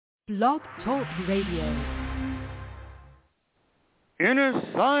Blog Talk Radio.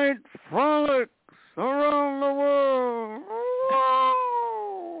 Innersight frolics around the world.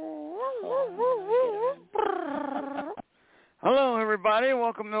 Hello, everybody.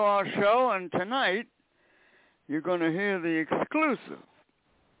 Welcome to our show. And tonight, you're going to hear the exclusive,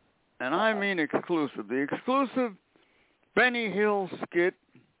 and I mean exclusive, the exclusive Benny Hill skit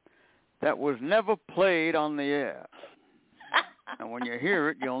that was never played on the air. And when you hear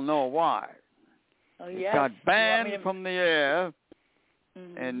it, you'll know why. Oh, It yes. got banned from the air,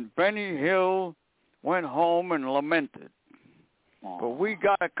 and Benny Hill went home and lamented. But we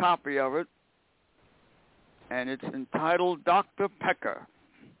got a copy of it, and it's entitled Dr. Pecker.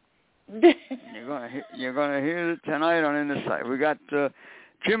 You're gonna hear it tonight on Innersight. We got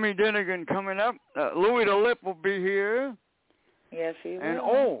Jimmy Dinnigan coming up. Louis the Lip will be here. Yes, he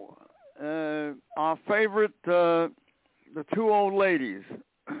will. And our favorite, the two old ladies.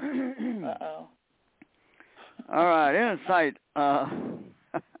 Uh-oh. All right, Innersight. I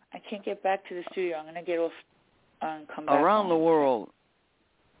can't get back to the studio. I'm gonna get off and come back. Around the world.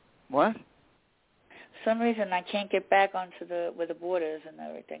 What? For some reason I can't get back onto where the border is and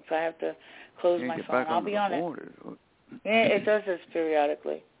everything, so I have to close my phone. I'll be on it. Yeah, it does this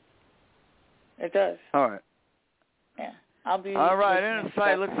periodically. It does. All right. Yeah, I'll be. All right,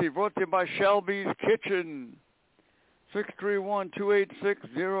 Innersight. Let's see. Brought to you by Shelby's Kitchen.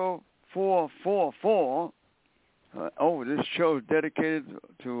 631-286-0444. This show is dedicated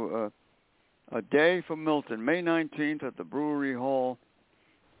to a day for Milton, May 19th at the Brewery Hall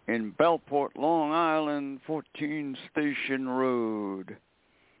in Bellport, Long Island, 14 Station Road.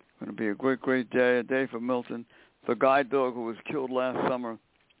 Going to be a great, great day, a day for Milton. The guide dog who was killed last summer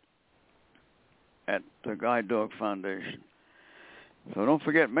at the Guide Dog Foundation. So don't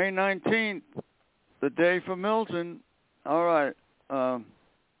forget, May 19th, the day for Milton. All right. And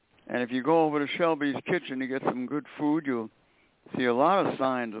if you go over to Shelby's Kitchen to get some good food, you'll see a lot of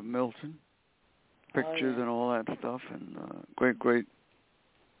signs of Milton, pictures and all that stuff, and great, great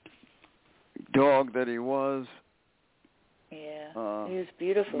dog that he was. Yeah, he was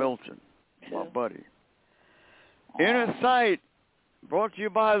beautiful. Milton, too. My buddy. Innersight, brought to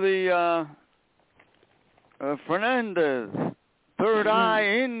you by the Fernandez Third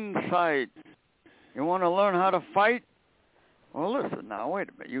Eye Insight. You want to learn how to fight? Well, listen now. Wait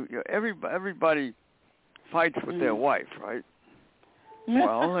a minute. Everybody fights with their wife, right?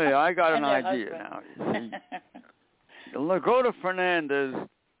 Well, hey, I got an idea now. You see. Go to Fernandez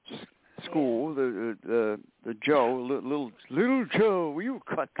School, the Joe, little Joe. Will you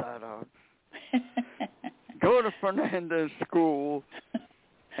cut that out? Go to Fernandez School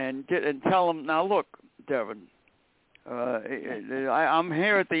and tell them. Now, look, Devin. I'm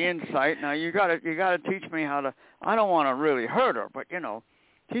here at the Insight. Now you gotta teach me how to. I don't want to really hurt her, but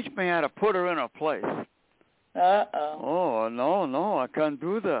teach me how to put her in her place. Oh no, I can't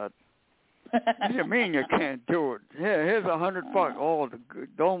do that. What do you mean you can't do it? Here's $100. Oh,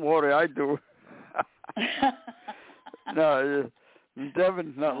 don't worry, I do. No,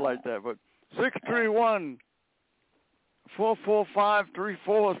 Devin's not like that. But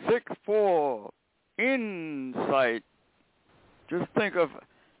 631-445-3464. Insight. Just think of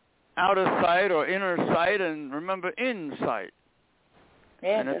outer sight or inner sight, and remember insight.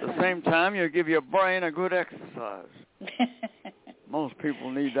 Yeah, and at the same time, you'll give your brain a good exercise. Most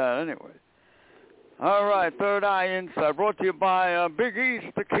people need that anyway. All right, Third Eye Insight, brought to you by Big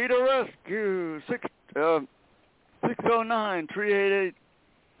East Akita Rescue,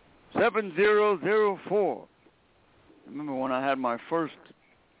 609-388-7004. Remember when I had my first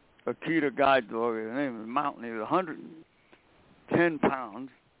Akita guide dog? His name was Mountain. He was 110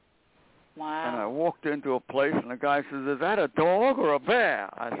 pounds. Wow. And I walked into a place, and the guy says, "Is that a dog or a bear?"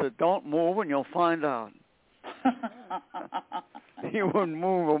 I said, "Don't move, and you'll find out." He wouldn't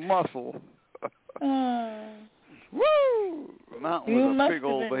move a muscle. Woo! Mountain was a big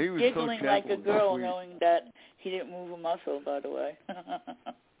old, but he was so gentle. You must have been giggling like a girl, knowing that he didn't move a muscle, by the way.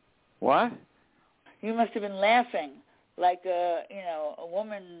 What? You must have been laughing like a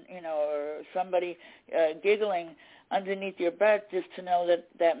woman, or somebody giggling underneath your breath, just to know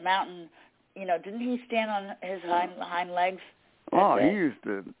that Mountain, didn't he stand on his hind legs? Oh, he used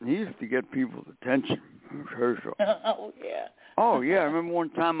to get people's attention. Sure. Oh yeah. Oh yeah, I remember one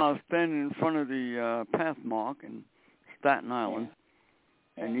time I was standing in front of the Pathmark in Staten Island,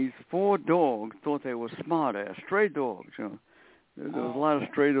 and these 4 dogs thought they were smart-ass, stray dogs. There was a lot of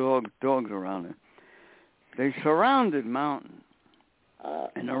stray dogs around there. They surrounded Mountain,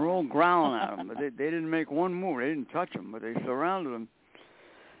 and they're all growling at him, but they didn't make one move. They didn't touch him, but they surrounded him.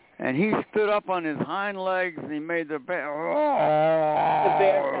 And he stood up on his hind legs, and he made the bear. The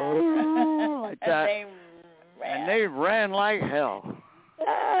bear like that. And they ran like hell.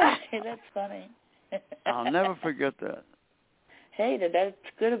 That's funny. I'll never forget that. Hey, that's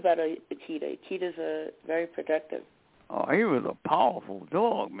good about Akita. Akita's very protective. Oh, he was a powerful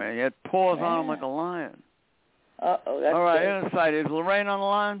dog, man. He had paws on him like a lion. Uh-oh, that's all right, good. Innersight. Is Lorraine on the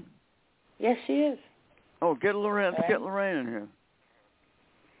line? Yes, she is. Oh, get Lorraine. Let's get Lorraine in here.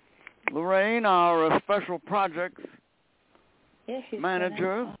 Lorraine, our special projects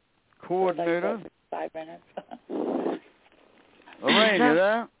manager, coordinator. Like 5 minutes. Lorraine, you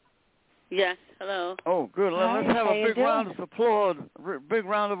there? Yes, hello. Oh, good. Hi, Let's have a big round of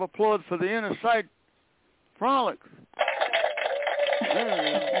applause for the Innersight Frolics.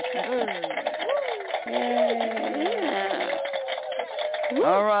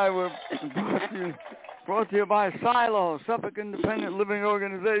 All right, we're brought to you by Silo, Suffolk Independent Living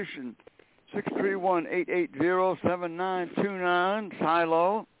Organization, 631-880-7929,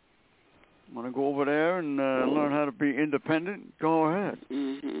 Silo. I'm going to go over there and learn how to be independent. Go ahead.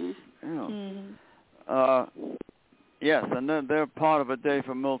 Mm-hmm. Yes, and they're part of A Day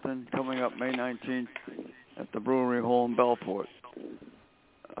for Milton coming up May 19th at the Brewery Hall in Bellport.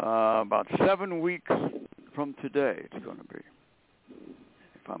 About 7 weeks from today it's going to be,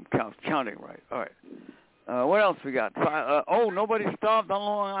 if I'm counting right. All right. What else we got? Nobody Starved on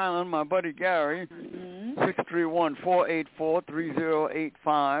Long Island, my buddy Gary,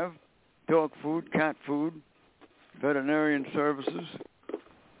 631-484-3085. Dog food, cat food, veterinarian services,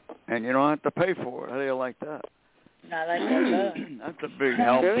 and you don't have to pay for it. How do you like that? I like that. That's a big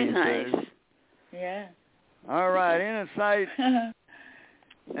help these days. Yeah. All right, Innersight.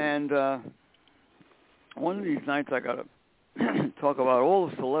 And one of these nights I got to talk about all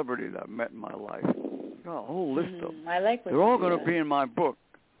the celebrities I've met in my life. Got a whole list of them. I like what they're all going to be in my book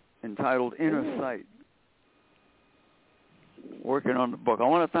entitled Innersight. Working on the book. I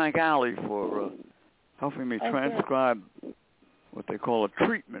want to thank Allie for helping me transcribe what they call a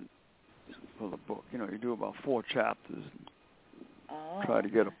treatment for the book. You know, you do about 4 chapters and try to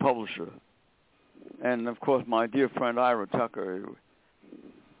get a publisher. And, of course, my dear friend Ira Tucker,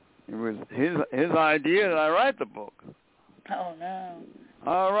 it was his idea that I write the book. Oh, no.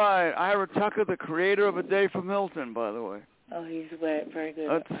 All right. Ira Tucker, the creator of A Day for Milton, by the way. Oh, he's very good.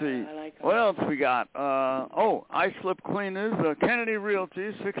 Let's see. I like him. What else we got? Ice Slip Cleaners, Kennedy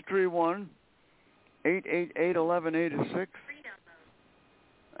Realty, 631-888-1186.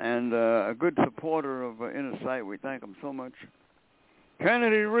 And a good supporter of Innersight. We thank him so much.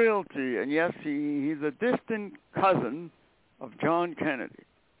 Kennedy Realty. And, yes, he's a distant cousin of John Kennedy.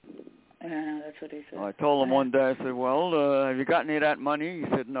 That's what he said. I told him one day, I said, well, have you got any of that money? He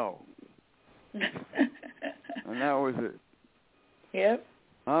said, no. And that was it. Yep.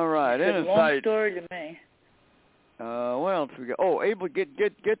 All right, Innersight. Long story to me. What else we got? Oh, Able, get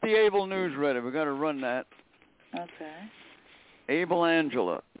the Able news ready. We got to run that. Okay. Able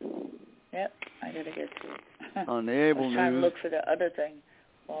Angela. Yep, I got to get to it. On the Able news. Trying to look for the other thing.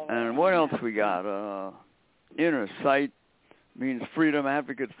 And what else we got? Innersight means Freedom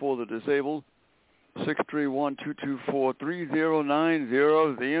Advocate for the Disabled.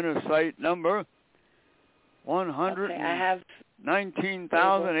 631-224-3090 is the Innersight number.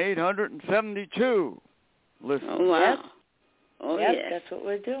 119,872 listeners. Oh, wow. Yep. Oh, yep, yes. That's what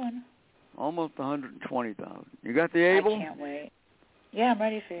we're doing. Almost 120,000. You got the Able? I can't wait. Yeah, I'm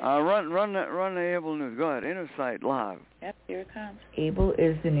ready for you. Run the Able news. Go ahead. Innersight live. Yep, here it comes. Able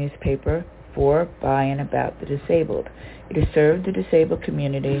is the newspaper for, by, and about the disabled. It has served the disabled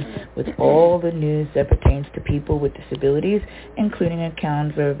community with all the news that pertains to people with disabilities, including a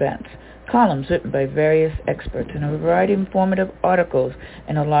calendar of events, columns written by various experts, and a variety of informative articles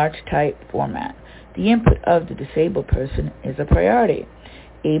in a large type format. The input of the disabled person is a priority.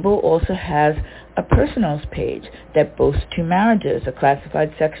 Able also has a personals page that boasts 2 marriages, a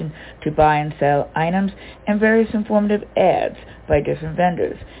classified section to buy and sell items, and various informative ads by different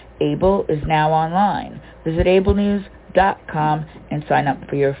vendors. Able is now online. Visit ablenews.com and sign up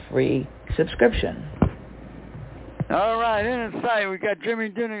for your free subscription. All right, Innersight, we got Jimmy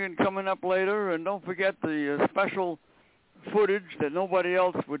Dinnigan coming up later, and don't forget the special footage that nobody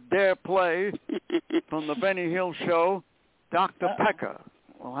else would dare play from the Benny Hill show, Dr. Pecker.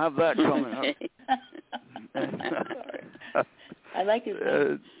 We'll have that coming up. I like his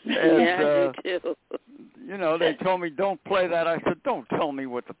name. I do too. You know, they told me, don't play that. I said, don't tell me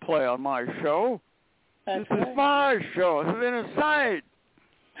what to play on my show. This is my show. This is Innersight.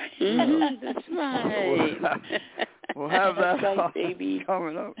 That's right. We'll have that right, baby.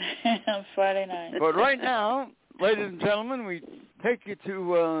 coming up. On Friday night. But right now, ladies and gentlemen, we take you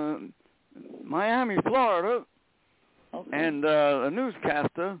to Miami, Florida, and a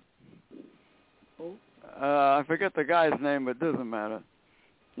newscaster. I forget the guy's name, but it doesn't matter.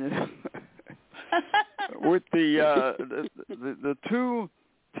 Yeah. With the two,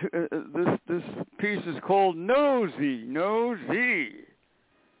 this piece is called Nosy.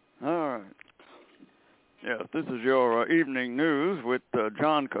 All right. Yes, this is your evening news with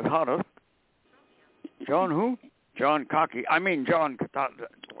John Catata. John who? John Cocky. I mean John Catata.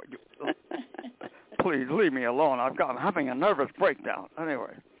 Please leave me alone. I'm having a nervous breakdown.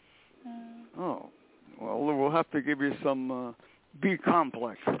 Anyway. Oh. Well, we'll have to give you some B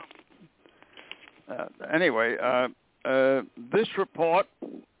complex. Anyway, this report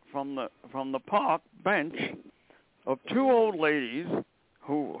from the park bench of two old ladies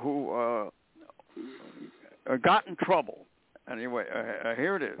who got in trouble. Anyway,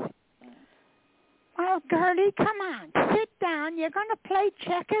 here it is. Oh, Gertie, come on, sit down. You're going to play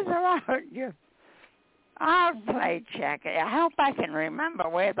checkers, or aren't you? I'll play checkers. I hope I can remember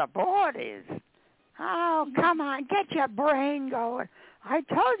where the board is. Oh, come on, get your brain going. I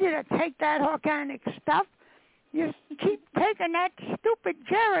told you to take that organic stuff. You keep taking that stupid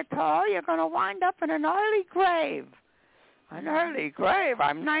Geritol, you're going to wind up in an early grave. An early grave?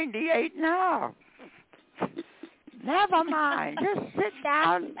 I'm 98 now. Never mind. Just sit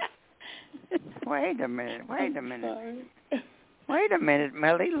down. Wait a minute. Wait a minute,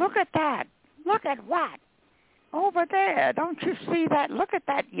 Millie. Look at that. Look at what? Over there. Don't you see that? Look at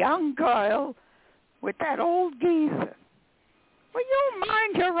that young girl with that old geezer. Will you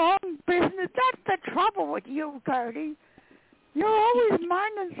mind your own business? That's the trouble with you, Gertie. You're always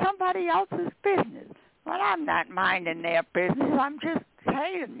minding somebody else's business. Well, I'm not minding their business. I'm just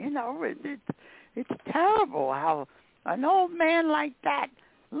saying, it's terrible how an old man like that,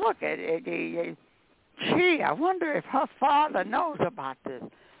 look at it. Gee, I wonder if her father knows about this.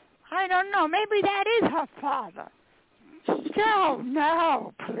 I don't know. Maybe that is her father. Joe,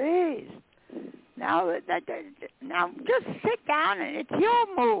 no, please. Now, just sit down and it's your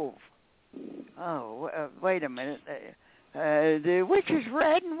move. Oh, wait a minute. Which is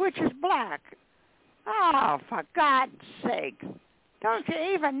red and which is black? Oh, for God's sake. Don't you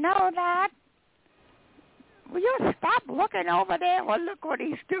even know that? Will you stop looking over there? Well, look what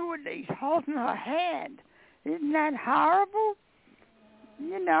he's doing. He's holding her hand. Isn't that horrible?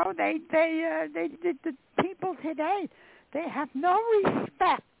 The people today, they have no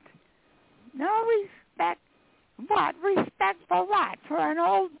respect. No respect. What? Respect for what? For an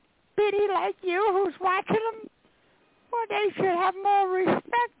old biddy like you who's watching them? Well, they should have more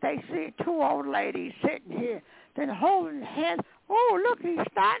respect. They see two old ladies sitting here, then holding hands. Oh, look, he's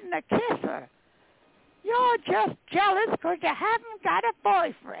starting to kiss her. You're just jealous because you haven't got a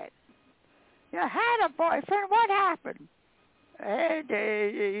boyfriend. You had a boyfriend. What happened?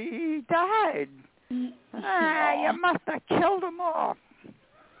 He died. You must have killed him off.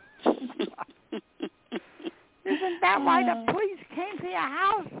 Isn't that why the police came to your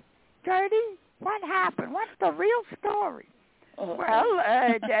house, Gertie? What happened? What's the real story? Well,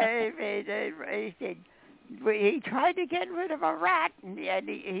 he tried to get rid of a rat, and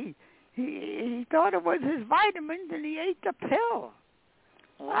he thought it was his vitamins, and he ate the pill.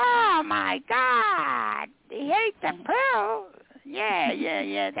 Oh, my God. He ate the pill?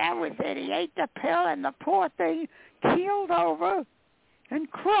 Yeah, that was it. He ate the pill, and the poor thing keeled over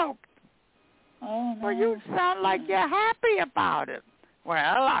and croaked. Oh, no. Well, you sound like you're happy about it. Well,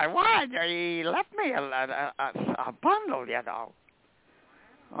 I was. He left me a bundle,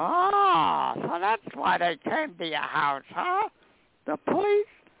 Oh, so that's why they came to your house, huh? The police?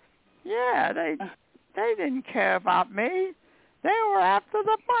 Yeah, they didn't care about me. They were after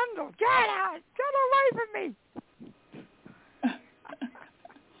the bundle. Get out! Get away from me!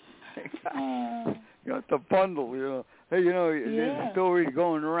 Got the bundle, Hey, there's a story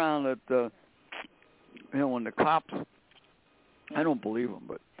going around that, when the cops, I don't believe them,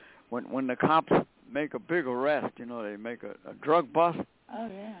 but when the cops make a big arrest, they make a drug bust. Oh,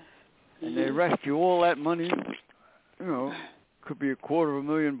 yeah. And they arrest you, all that money, could be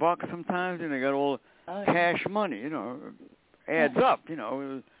 $250,000 sometimes, and they got all cash money, adds up,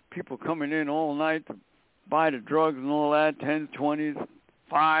 people coming in all night to buy the drugs and all that, 10s, 20s,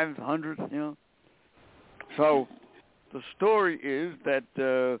 5s, 100s, So the story is that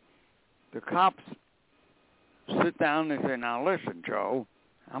the cops sit down and they say, now listen, Joe,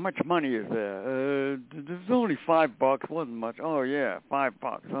 how much money is there? There's only $5, wasn't much. Oh, yeah, $5.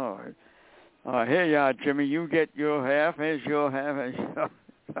 All right. Here you are, Jimmy. You get your half. Here's your half. Here's your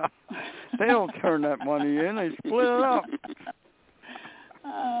half. They don't turn that money in. They split it up.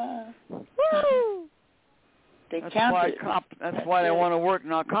 Woo! They That's count why it. That's why they want to work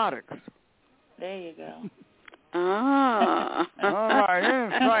narcotics. There you go. Ah. All right,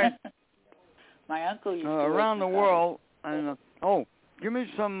 Innersight. My uncle used to around the world. And give me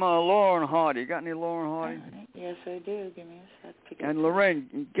some Laurel and Hardy. Got any Laurel and Hardy? Yes, I do. Give me a sec. And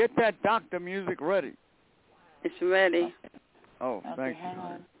Lorraine, get that doctor music ready. It's ready. Oh, okay, thank hang you.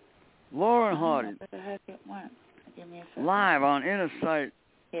 on. Laurel and Hardy. What the heck it went? Give me a second. Live on Innersight.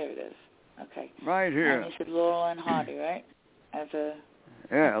 Here it is. Okay. Right here. And you said Laurel and Hardy, right? As a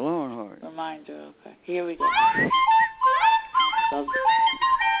Laurel and Hardy. reminder. Okay. Here we go.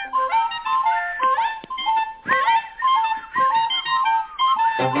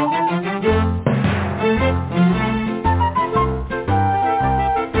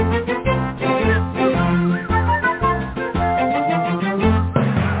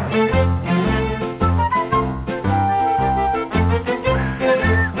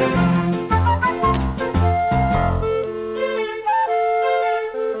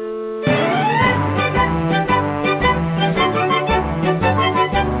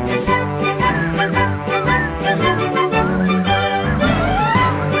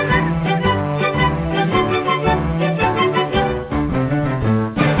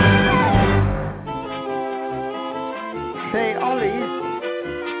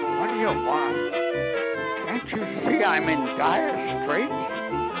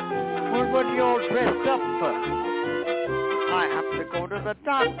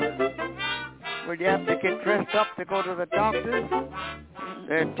 To go to the doctor,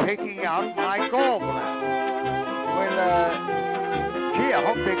 they're taking out my gallbladder. Well, gee, I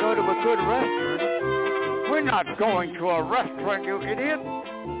hope they go to a good restaurant. We're not going to a restaurant, you idiot.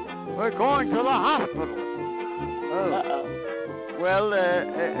 We're going to the hospital. Uh-oh. Well,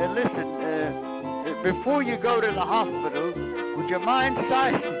 listen, before you go to the hospital, would you mind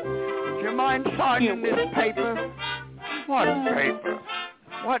signing this paper? What paper?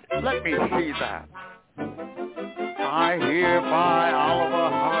 What? Let me see that. I hereby, Oliver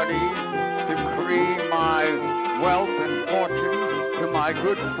Hardy, decree my wealth and fortune to my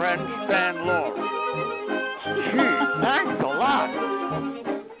good friend Stan Laurel. Gee, thanks a lot.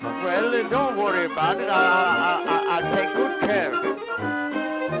 Well, don't worry about it. I'll take good care of it.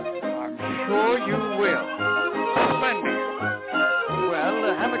 I'm sure you will. Splendid. Well,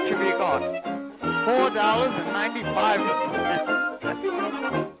 how much have you got? $4.95.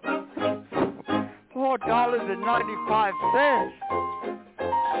 $4.95.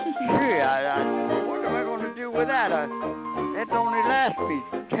 Gee, what am I going to do with that? That only lasts me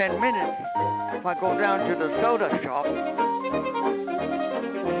 10 minutes if I go down to the soda shop.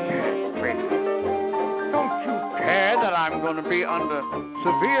 Don't you care that I'm going to be under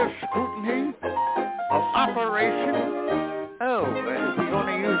severe scrutiny of operation? Oh, is he going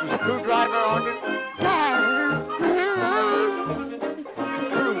to use a screwdriver on it?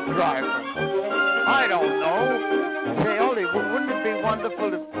 Screwdriver. I don't know. Say, Ollie, wouldn't it be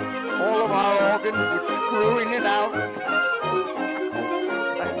wonderful if all of our organs were screwing it out?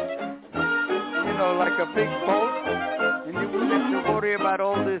 You know, like a big boat. And you wouldn't have to worry about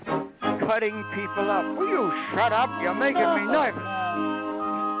all this cutting people up. Will you shut up? You're making me nervous.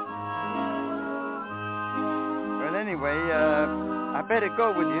 Well, anyway, I better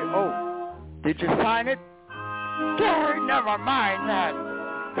go with you. Oh, did you sign it? Gary, never mind that.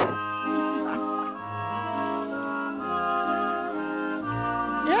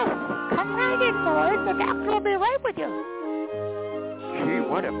 Yes, come right in, boys. The doctor will be right with you. Gee,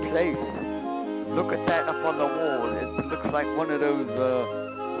 what a place. Look at that up on the wall. It looks like one of those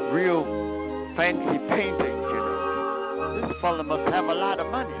real fancy paintings, you know. This fella must have a lot of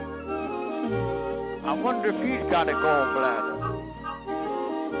money. I wonder if he's got a gallbladder.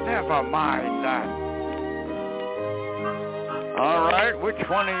 Never mind that. All right, which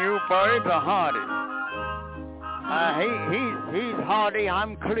one of you boys are Hardy? He's Hardy,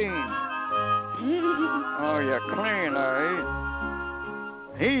 I'm clean. Oh, you're clean,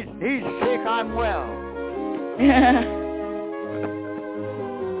 He's sick, I'm well.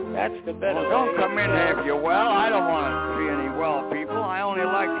 That's the better Well, don't come in here if you're well. I don't want to see any well people. I only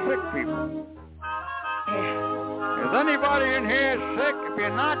like sick people. Is anybody in here sick? If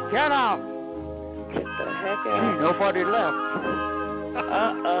you're not, get out. Get the heck out. Gee, nobody left.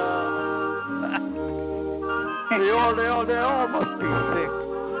 Uh-oh. They all must be sick.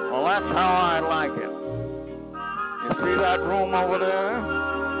 Well, that's how I like it. You see that room over there?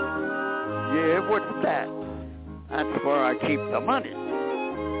 Yeah, what's that? That's where I keep the money.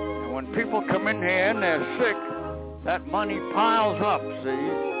 And when people come in here and they're sick, that money piles up, see?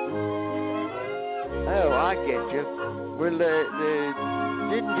 Oh, I get you. Well,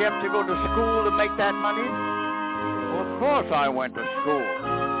 didn't you have to go to school to make that money? course I went to school.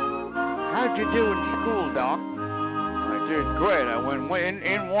 How'd you do in school, Doc? I did great. I went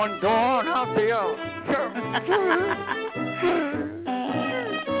in one door and out the other.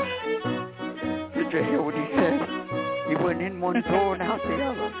 Did you hear what he said? He went in one door and out the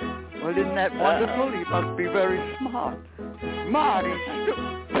other. Well, isn't that wonderful? He must be very smart. Smart. He's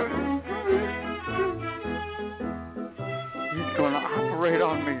going to operate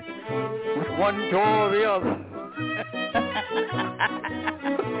on me with one door or the other.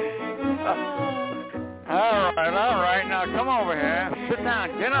 All right. Now come over here. Sit down.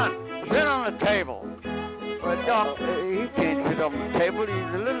 Sit on the table. Well, Doc, he can't sit on the table.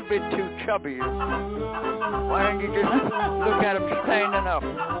 He's a little bit too chubby. Why don't you just look at him standing up?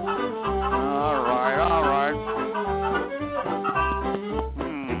 All right.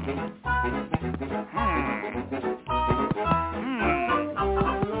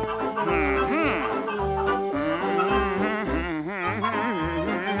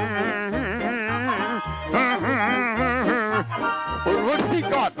 What's he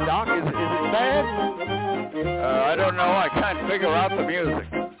got, Doc? Is it bad? I don't know. I can't figure out the music.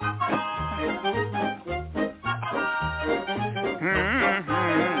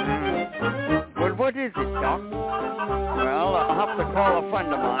 Well, what is it, Doc? Well, I'll have to call a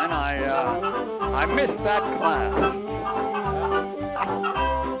friend of mine. I missed that class.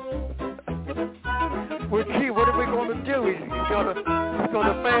 Well, gee, what are we going to do? He's got a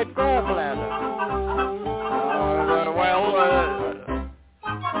bad gallbladder.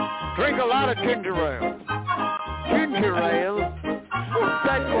 Drink a lot of ginger ale. Ginger ale? What's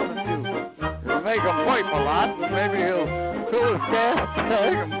that going to do? It'll make him wipe a lot, and maybe he'll fill his gas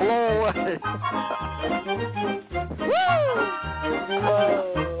tank and blow away.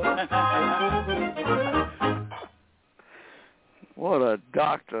 What a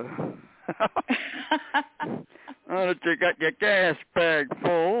doctor. Now that you got your gas bag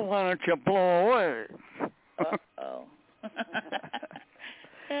full, why don't you blow away? Uh-oh.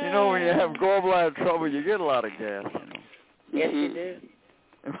 You know, when you have gallbladder trouble, you get a lot of gas, you know. Yes, you do.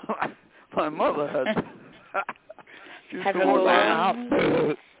 My mother had... She used Have to a walk little around.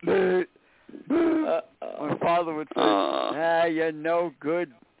 My father would say, you're no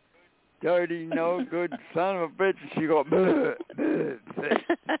good, dirty, no good son of a bitch. And she'd go,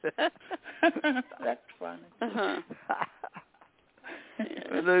 That's funny.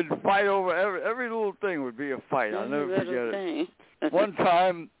 And they'd fight over every little thing would be a fight. I'll never forget it. One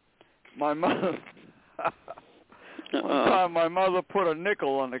time, my mother put a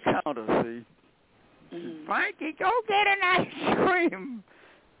nickel on the counter, see. Frankie, go get an ice cream.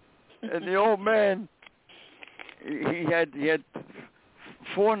 And the old man, he had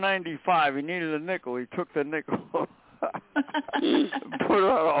 $4.95. He needed a nickel. He took the nickel, put it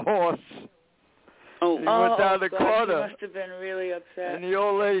on a horse. He went down the corner. He must have been really upset. And the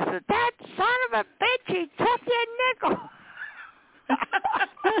old lady said, "That son of a bitch, he took your nickel."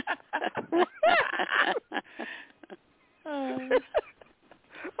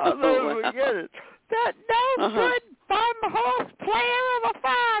 I'll never forget it. That no good bum horse player of a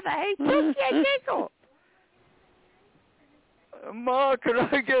father. He took your nickel. Ma, can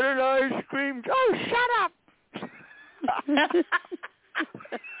I get an ice cream? Oh, shut up.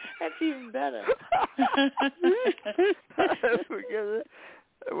 That's even better. I'll forget it.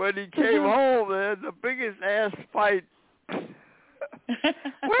 When he came home, they had the biggest ass fight.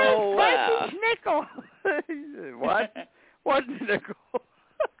 Where's Frankie's nickel? He said, what? What nickel?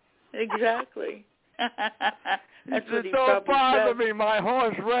 Exactly. That's he said, don't bother me. My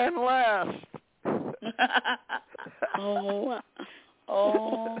horse ran last.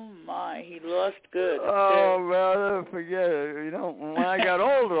 Oh my, he lost good. Oh, well, I'll never forget it. You know, when I got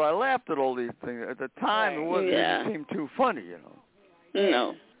older, I laughed at all these things. At the time, it didn't seem too funny, you know.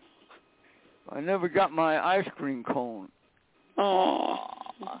 No. I never got my ice cream cone. Oh.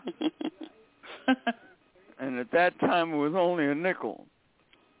 And at that time, it was only a nickel.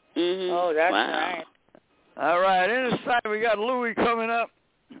 Mm-hmm. Oh, that's right. All right, Innersight, we got Louis coming up.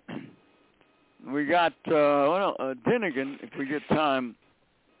 We got Dinnigan, if we get time.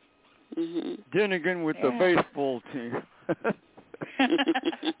 Mm-hmm. Dinnigan with the baseball team.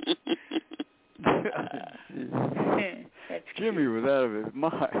 Jimmy was out of his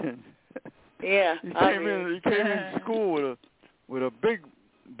mind. Yeah. He came in school with a big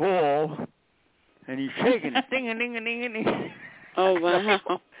ball, and he's shaking it. Ding-a-ding-a-ding-a-ding. Oh, wow.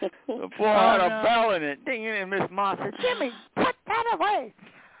 The ball had a bell in it. Ding, and Miss Ma said, Jimmy, put that away.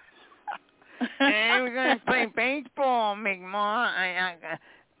 And we're going to play baseball, Big Ma.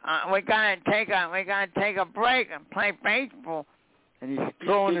 We're going to take a break and play baseball. And he's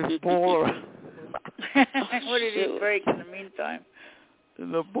throwing his ball around. What did he break in the meantime?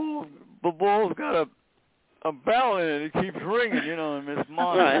 And the ball's got a bell in it. It keeps ringing, and Miss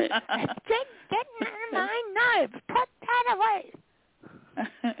Mom. Right. Get my knife. Put that away.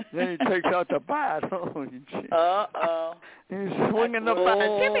 Then he takes out the bat. Oh, Uh-oh. He's swinging the bat.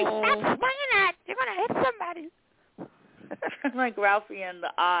 Jimmy, stop swinging that. You're going to hit somebody. Like Ralphie in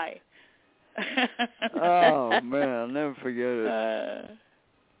the eye. Oh, man, I'll never forget it.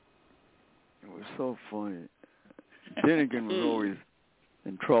 It was so funny. Dinnigan was always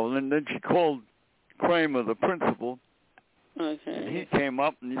in trouble. And then she called Kramer, the principal. Okay. And he came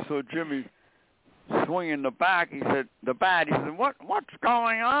up and he saw Jimmy swinging the bat. He said, what's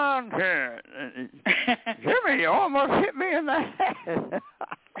going on here? And Jimmy, you almost hit me in the head.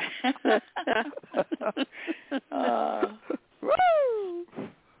 Woo!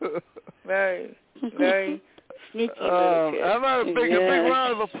 Very, very sneaky little kid. How about a big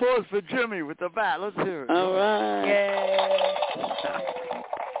round of applause for Jimmy with the bat? Let's hear it. All right. Yay.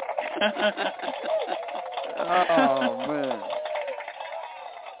 Oh, man.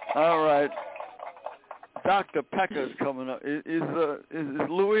 All right. Dr. Pecker's coming up. Is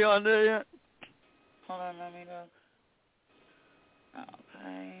Louis on there yet? Hold on, let me look.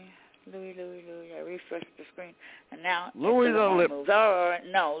 Okay. Louis. I refreshed the screen. And now... Louis on lip. All right.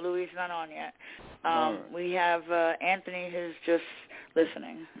 No, Louis not on yet. Right. We have Anthony who's just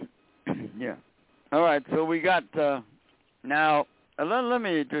listening. Yeah. All right, so we got... now, let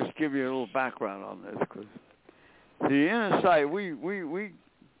me just give you a little background on this, because the Innersight, we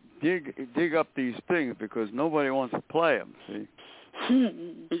dig up these things because nobody wants to play them, see?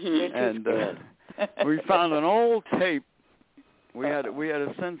 And we found an old tape. We had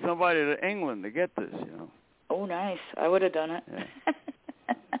to send somebody to England to get this, Oh, nice. I would have done it.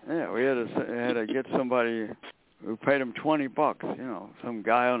 Yeah, we had to get somebody who paid him $20, some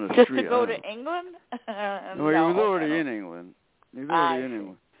guy on the just street. Just to go to England? No, he was already in England.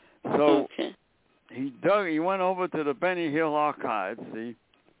 So he went over to the Benny Hill archives, see?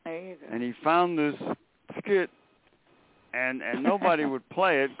 There you go. And he found this skit, and nobody would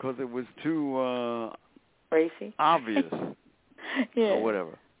play it because it was too racy, obvious, or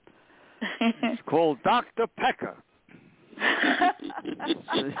whatever. It's called Dr. Pecker.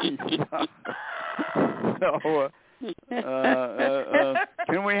 So,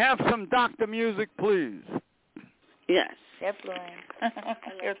 can we have some doctor music, please? Yes. Yep, Lorraine.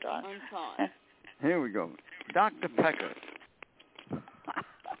 Your thoughts. Here we go. Dr. Pecker.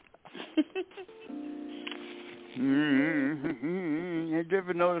 Have you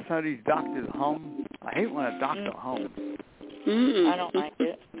ever noticed how these doctors hum? I hate when a doctor hums. I don't like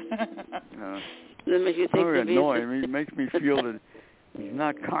it. That makes you think very annoying. It makes me feel that he's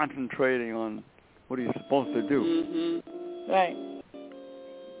not concentrating on what he's supposed to do. Right.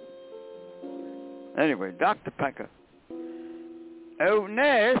 Anyway, Dr. Pecker. Oh,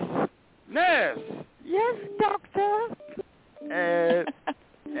 nurse. Yes, doctor.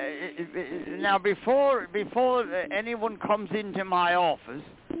 Now, before anyone comes into my office,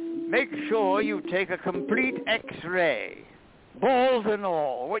 make sure you take a complete X-ray, balls and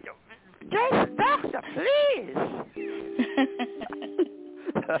all. Yes, doctor, please.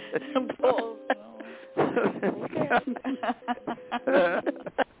 Balls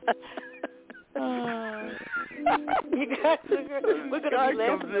You guys, we're going to be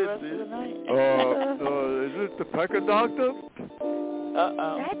laughing the rest of the night. Is this the Pecker doctor?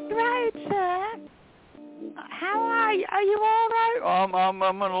 Uh-oh. That's right, sir. How are you? Are you all right?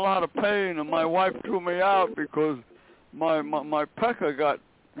 I'm in a lot of pain, and my wife threw me out because my Pecker got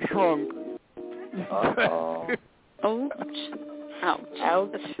shrunk. Uh-oh. Ouch.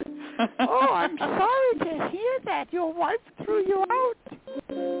 Ouch. Oh, I'm sorry to hear that. Your wife threw you out.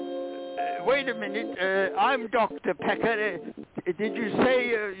 Wait a minute. I'm Dr. Pecker. Did you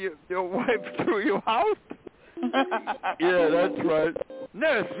say your wife threw you out? Yeah, that's right.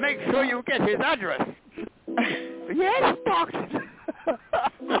 Nurse, make sure you get his address. Yes, doctor.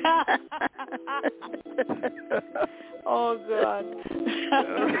 Oh, God.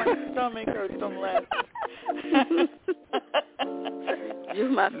 My stomach hurts from laughing.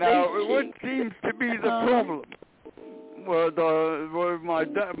 Now, what seems to be the problem? Well,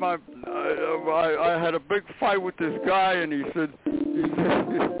 I had a big fight with this guy, and he said,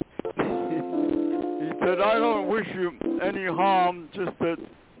 I don't wish you any harm, just that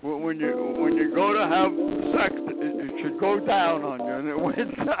when you go to have sex, it should go down on you, and it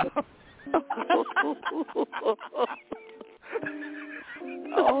went down.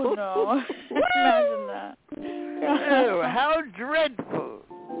 Oh, no. Imagine that. Oh, how dreadful.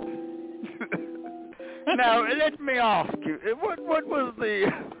 Now, let me ask you, what was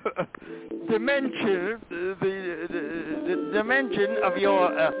the dimension, the dimension of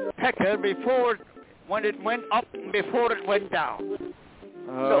your pecker when it went up and before it went down?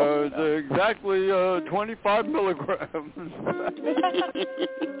 It's exactly 25 milligrams.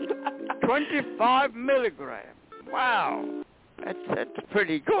 25 milligrams. Wow. That's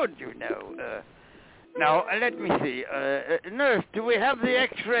pretty good, you know. Now, let me see. Nurse, do we have the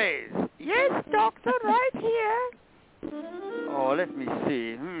x-rays? Yes, doctor, right here. Oh, let me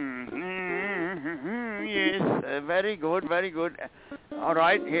see. Yes, very good, very good. All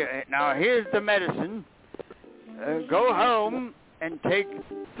right, here. Now, here's the medicine. Go home and take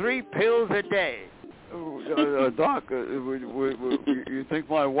 3 pills a day. Doc, you think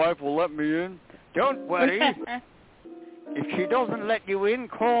my wife will let me in? Don't worry. If she doesn't let you in,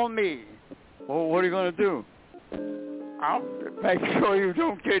 call me. Well, what are you going to do? I'll make sure you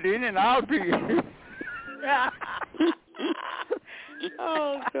don't get in, and I'll be in.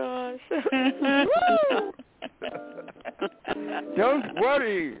 Oh, gosh. Don't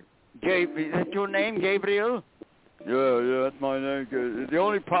worry, Gabriel. Is that your name, Gabriel? Yeah, that's my name. The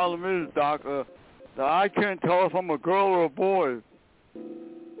only problem is, Doc, I can't tell if I'm a girl or a boy.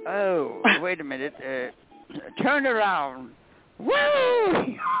 Oh, wait a minute. Turn around.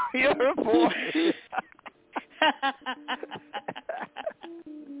 Woo! You're a boy.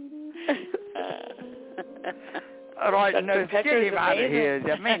 All right, no, get him out of here,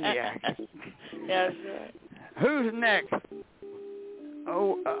 the maniac. Yes, right. Who's next?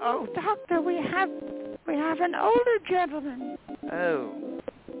 Oh, doctor, we have an older gentleman. Oh.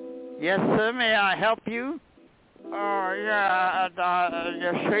 Yes, sir, may I help you? Oh, yeah,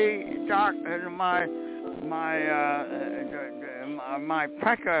 you see, doctor, my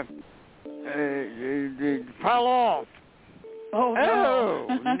pecker fell off. Oh, no.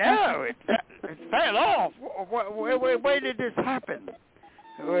 No, it fell off. Where did this happen?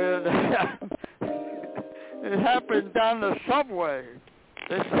 Well, it happened down the subway.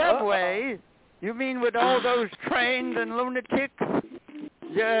 The subway? You mean with all those trains and lunatics?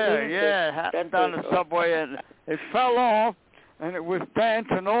 Yeah, it happened down the subway, and it fell off, and it was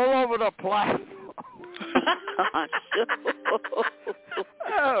dancing all over the platform.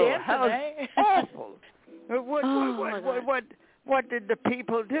 Oh, how awful! What did the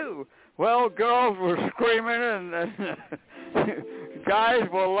people do? Well, girls were screaming, and guys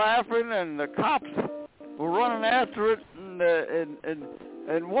were laughing, and the cops were running after it,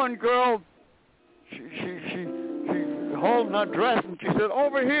 and one girl, she holding her dress, and she said,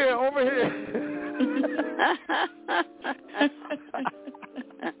 "Over here, over here."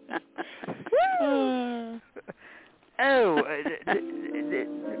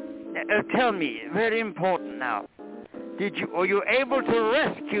 Tell me, very important now. Were you able to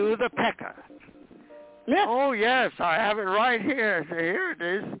rescue the pecker? Yeah. Oh yes, I have it right here. So here it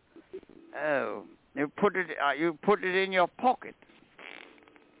is. Oh, you put it in your pocket.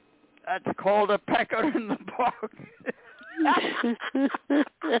 That's called a pecker in the pocket.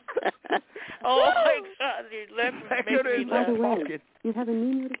 Oh my God! You left pecker in the pocket. You have a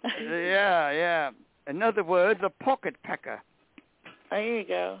new notification. Yeah. In other words, a pocket pecker. There you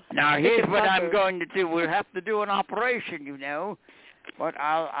go. Now here's what I'm going to do. We'll have to do an operation, you know. But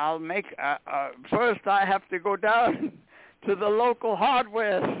I'll make. First, I have to go down to the local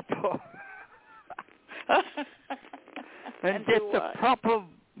hardware store and get the proper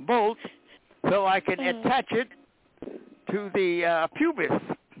bolt so I can attach it to the pubis.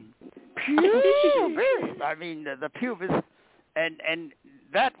 I mean the pubis, and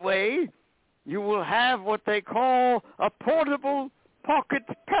that way you will have what they call a portable pocket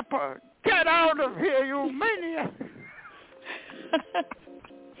pepper. Get out of here, you maniac!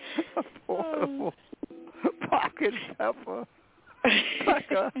 A portable pocket pepper.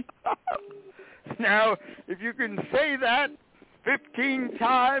 Now, if you can say that 15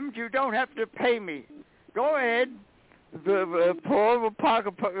 times, you don't have to pay me. Go ahead. The portable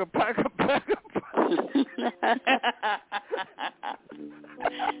pocket pepper.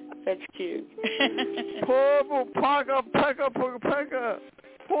 That's cute. Portable pocket pepper.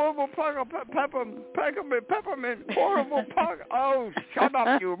 Portable pocket peppermint. Portable pocket. Oh, shut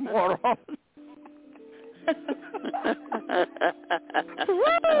up, you moron.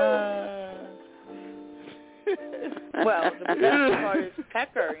 Well, the best part is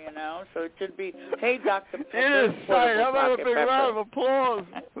pecker, you know, so it should be, hey, Dr. Pecker. Innersight, how about a big round of applause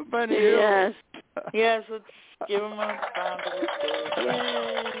for Benny Hill? Yes, let's give him a round of applause.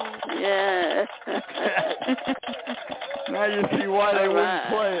 Yay! Yeah. Now you see why they wouldn't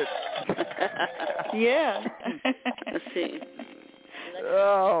play it. Yeah. Let's see.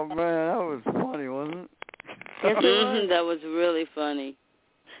 Oh, man, that was funny, wasn't it? Yes, it was. That was really funny.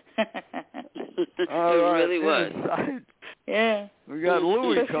 All it right, really was. Innersight. Yeah. We got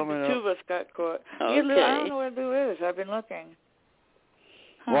Louis Especially coming the two up. of us got caught. Okay. Yeah, Lou, I don't know where Lou is. I've been looking.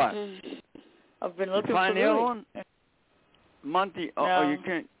 What? I've been You looking find for the other Louis. one? Monty. Oh, No. you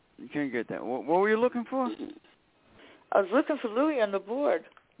can't get that. What were you looking for? I was looking for Louis on the board.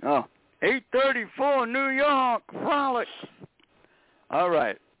 Oh, 834 New York Frolics. All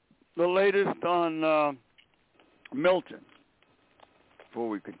right. The latest on Milton. Before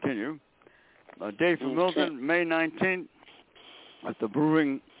we continue, a day for Milton, May 19th, at the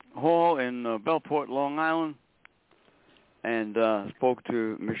Brewing Hall in Bellport, Long Island. And spoke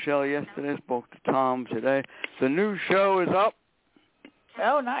to Michelle yesterday, spoke to Tom today. The new show is up.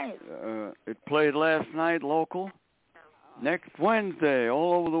 Oh, nice. It played last night, local. Next Wednesday,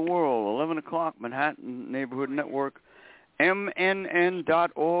 all over the world, 11 o'clock, Manhattan Neighborhood Network,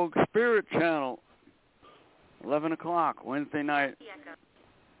 MNN.org Spirit Channel, 11 o'clock, Wednesday night.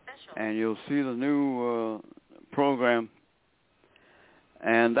 And you'll see the new program.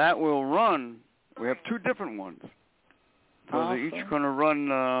 And that will run, we have two different ones. So Awesome. they're each going to run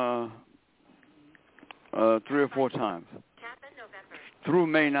 3 or 4 times through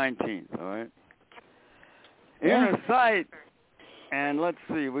May 19th, all right? Innersight, and let's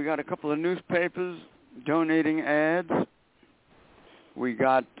see, we got a couple of newspapers donating ads. We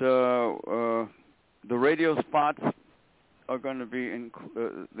got the radio spots are going to be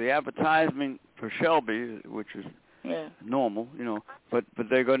the advertisement for Shelby, which is normal, you know, but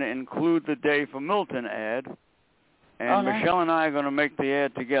they're going to include the Day for Milton ad, and Michelle and I are going to make the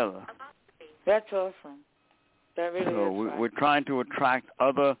ad together. That's awesome. That really so is. We're trying to attract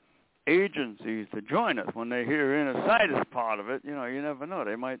other agencies to join us. When they hear Innersight is part of it, you know, you never know.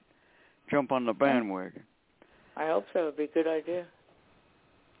 They might jump on the bandwagon. I hope so. It would be a good idea.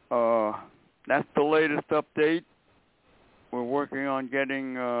 That's the latest update. We're working on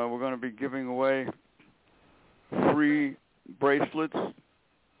getting, we're going to be giving away free bracelets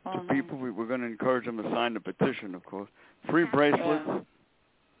to people. We're going to encourage them to sign the petition, of course. Free bracelets,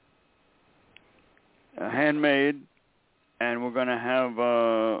 handmade, and we're going to have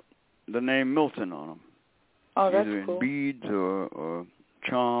the name Milton on them. Oh, that's either cool. in beads or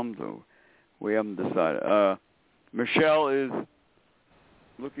charms, or we haven't decided. Michelle is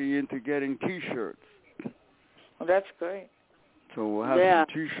looking into getting T-shirts. Well, that's great. So we'll have some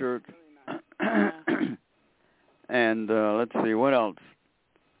T-shirts. And let's see, what else?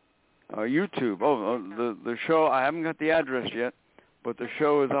 YouTube. The show, I haven't got the address yet, but the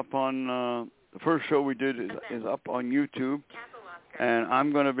show is up on, the first show we did is up on YouTube. And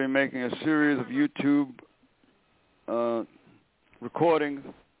I'm going to be making a series of YouTube recordings.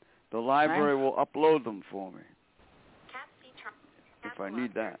 The library will upload them for me. If I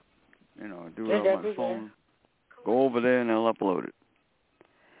need that. You know, do it on my phone. Go over there and they'll upload it.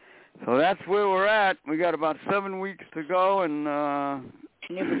 So that's where we're at. We got about 7 weeks to go, and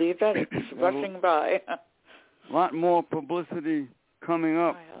can you believe that? It's rushing by. A lot more publicity coming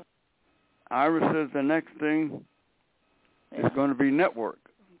up. Ira says the next thing is going to be network.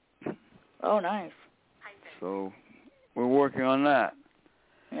 Oh, nice. So we're working on that.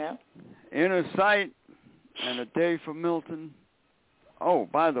 Yeah. Innersight and a day for Milton. Oh,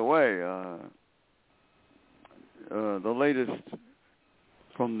 by the way, the latest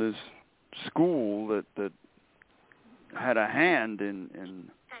from this school that had a hand in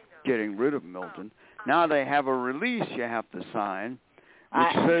getting rid of Milton. Now they have a release you have to sign,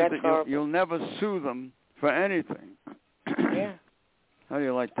 which says that you'll never sue them for anything. Yeah. How do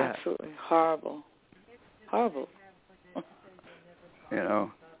you like that? Absolutely horrible. Horrible. You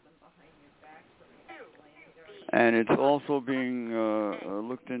know. And it's also being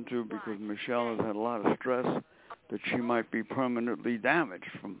looked into because Michelle has had a lot of stress that she might be permanently damaged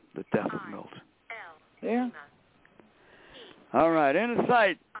from the death of Milton. Yeah. All right,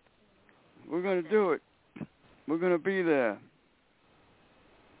 Innersight. We're going to do it. We're going to be there.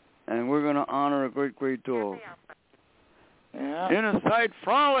 And we're going to honor a great, great dog. Yeah. Innersight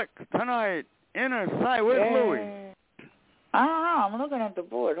Frolic tonight. Innersight. Where's Louis? I don't know. I'm looking at the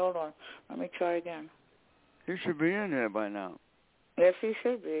board. Hold on. Let me try again. He should be in here by now. Yes, he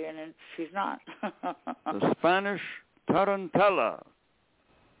should be, and she's not. The Spanish Tarantella.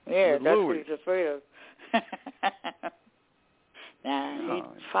 Yeah, that's Louis. what he's afraid of. Nah, he's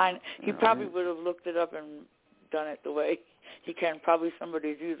fine. He probably would have looked it up and done it the way he can. Probably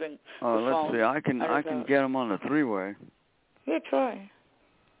somebody's using the phone. Let's see. I can get him on the 3-way. Yeah, try.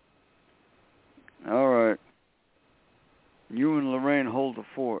 All right. You and Lorraine hold the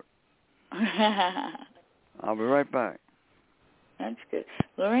fort. I'll be right back. That's good.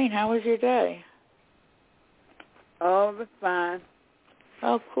 Lorraine, how was your day? Oh, it was fine.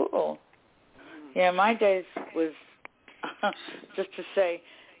 Oh, cool. Yeah, my days was just to say,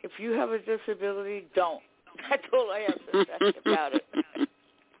 if you have a disability, don't. That's all I have to say about it.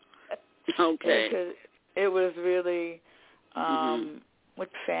 Okay. Because it was really with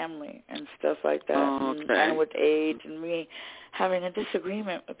family and stuff like that, and with age, and me having a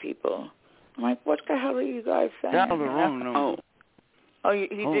disagreement with people. I'm like, what the hell are you guys saying? Down the wrong number. Oh, you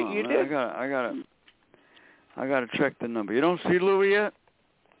did? I gotta check the number. You don't see Louis yet?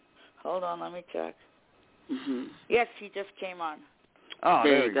 Hold on, let me check. Mm-hmm. Yes, he just came on. Oh,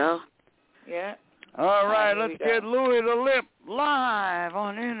 there you go. Yeah. All right, let's get Louis the Lip live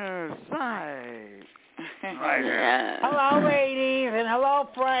on Innersight. Right. Yeah. Hello, ladies, and hello,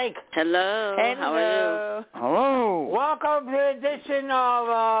 Frank. Hello. How are you? Hello. Welcome to the edition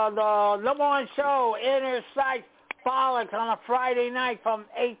of the number one show, Innersight Follies, on a Friday night from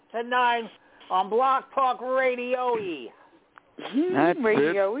 8 to 9 on Blog Talk Radio-y. That's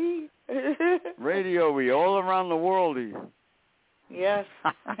Radio-y. Radio-y, all around the world-y. Yes.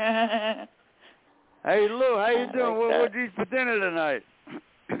 Hey, Lou, how you doing? What'd you eat for dinner tonight?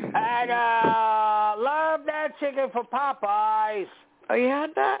 And love that chicken for Popeyes. Oh, you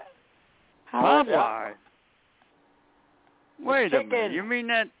had that? How was Popeye? Wait a minute. You mean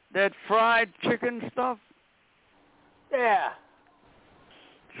that fried chicken stuff? Yeah.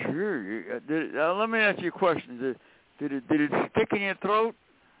 Sure. Let me ask you a question. Did it stick in your throat?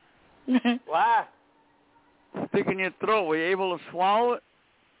 What? Stick in your throat. Were you able to swallow it?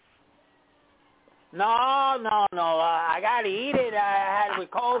 No. I got to eat it. I had it with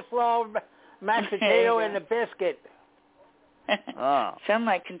coleslaw, mashed potato, and the biscuit. Ah. Sound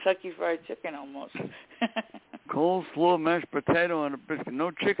like Kentucky Fried Chicken almost. Coleslaw, mashed potato, and a biscuit.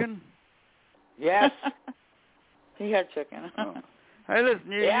 No chicken? Yes. He had chicken. Oh. Hey,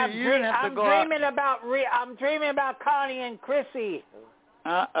 listen, you didn't have to go I'm dreaming about Connie and Chrissy.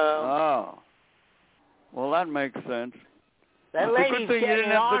 Oh. Well, that makes sense. That lady's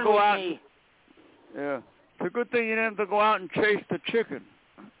getting on with me. Yeah. It's a good thing you didn't have to go out and chase the chicken.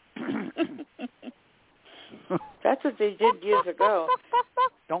 That's what they did years ago.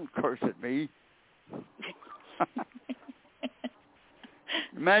 Don't curse at me.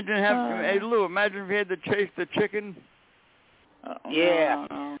 Hey, Lou, imagine if you had to chase the chicken. Yeah.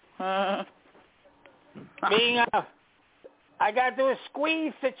 I got to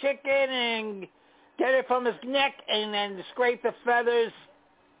squeeze the chicken and get it from his neck and then scrape the feathers.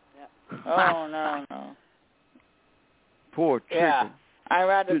 Oh, no. Poor chicken. Yeah. I'd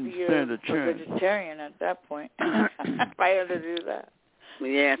rather Didn't be stand a a chance. vegetarian at that point. If I had to do that.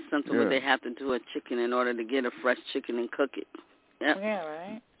 Yeah, something where they have to do a chicken in order to get a fresh chicken and cook it. Yep. Yeah,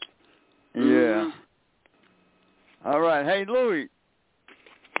 right? Yeah. Mm-hmm. All right. Hey, Louis.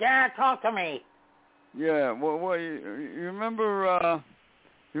 Yeah, talk to me. Yeah. Well, you remember?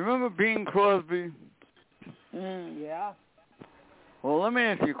 You remember Bing Crosby? Yeah. Well, let me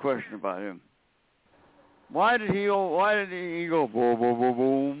ask you a question about him. Why did he go boom, boom, boom,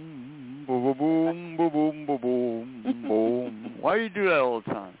 boom, boom, boom, boom, boom, boom, boom, boom? Why do you do that all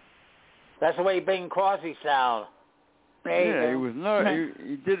the time? That's the way Bing Crosby sounds. Yeah, he was nervous.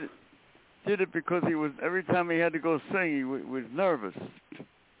 He did it because he was, every time he had to go sing, he was nervous.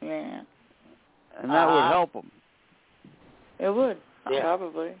 Yeah. And that would help him. It would, yeah.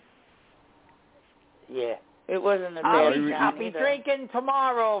 probably. Yeah. It wasn't a bad time I'll be drinking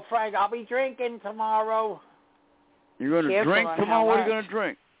tomorrow, Frank. I'll be drinking tomorrow. You're going to drink tomorrow? What are you going to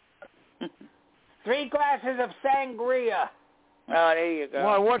drink? 3 glasses of sangria. Oh, there you go.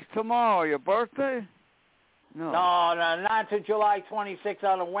 Why, what's tomorrow? Your birthday? No, not until July 26th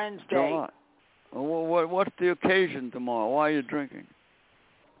on a Wednesday. July. Well, what's the occasion tomorrow? Why are you drinking?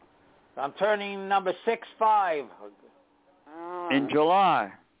 I'm turning number 65. In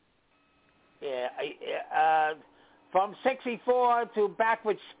July? Yeah. From 64 to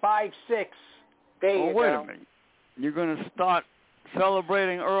backwards 56. There you go. Wait a minute. You're going to start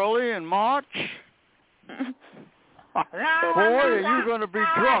celebrating early in March? Boy, are you going to be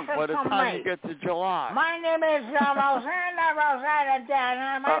drunk by the time you get to July. My name is Rosanna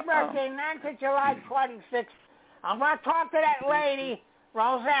Dana. My birthday, 9th of July 26th. I'm going to talk to that lady,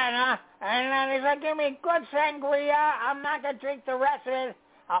 Rosanna, and then he's going to give me good sangria. I'm not going to drink the rest of it.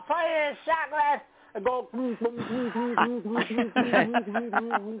 I'll put it in a shot glass and go...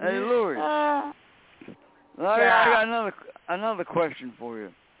 Hey, Louis. I got another question for you.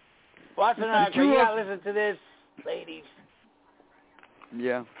 What's another question? You got to listen to this, ladies.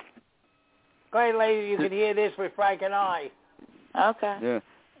 Yeah. Go ahead, ladies. You can hear this with Frank and I. Okay. Yeah.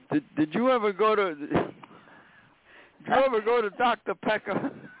 Did you ever go to... Did you ever go to Dr.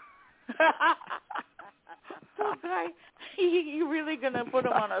 Pecker? Okay. You really going to put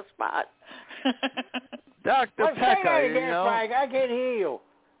him on a spot. Dr. Well, say Pecker, that you again, know. Frank. I can't hear you.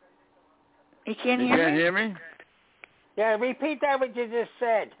 You can't You hear can't me? hear me? Yeah, repeat that what you just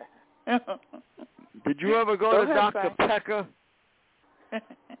said. Did you ever go to ahead, Dr. Pecker?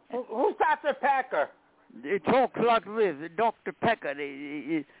 Who's Dr. Pecker? He talks like this. Dr. Pecker,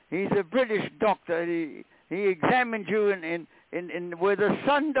 he's a British doctor. He examines you in where the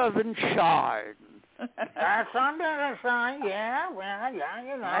sun doesn't shine. The sun doesn't shine. Yeah, well, yeah,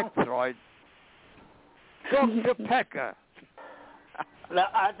 you know. That's right. Dr. Pecker.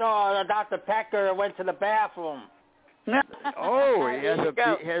 I thought Dr. Pecker went to the bathroom. Oh, he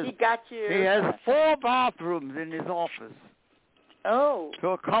got you. He has 4 bathrooms in his office Oh. to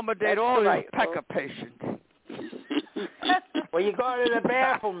accommodate all his Pecker patients. Well, you go to the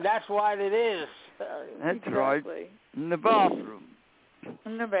bathroom. That's what it is. That's Exactly. right. In the bathroom.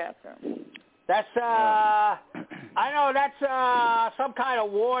 In the bathroom. That's I know that's some kind of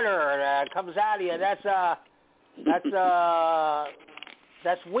water that comes out of you.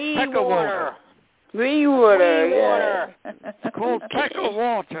 That's wee Pecker water. Wee water. Wee water. It's called Pecker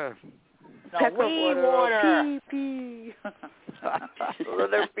water. No, Pecker wee water. Pee.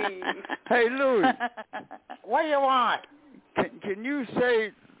 Little pee. Hey, Louis. What do you want? Can you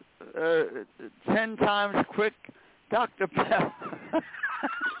say 10 times quick, Dr. Pepper?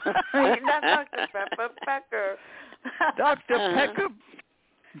 Not Dr. Pepper, Pecker. Dr. Pecker.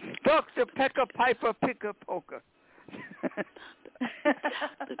 Dr. Pecker Piper Picker Poker.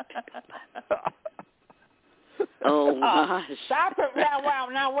 Oh, gosh. Dr.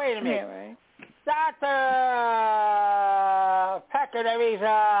 Now wait a minute. Yeah, right. Dr. Pecker,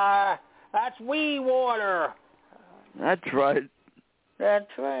 that's wee water. That's right. That's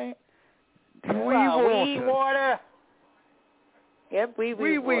right. Wee water. Yep, wee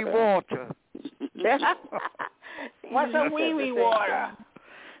water. What's a wee water?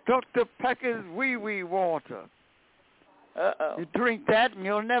 Dr. Pecker's wee water. Uh-oh. You drink that and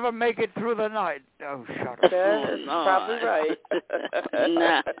you'll never make it through the night. Oh, shut up. That's probably right.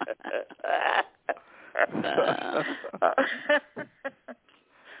 Nah.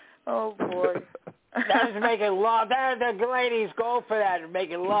 Oh, boy. That is making love. The ladies go for that,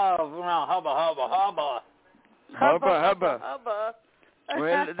 making love. You know, hubba, hubba, hubba. Hubba.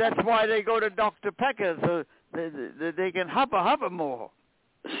 Well, that's why they go to Dr. Pecker, so they can hubba more.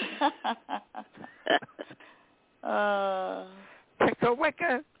 Pickle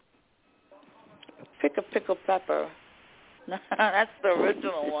wicker. Pickle pepper. That's the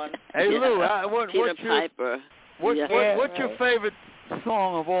original one. Hey, Lou, what's your favorite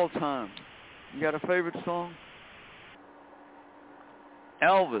song of all time? You got a favorite song?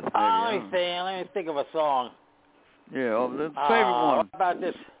 Elvis, maybe. Let me think of a song. Yeah, the favorite one. What about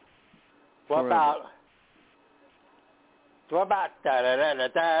this? What about Oh,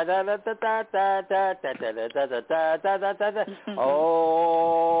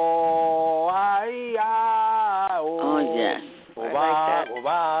 yes. I like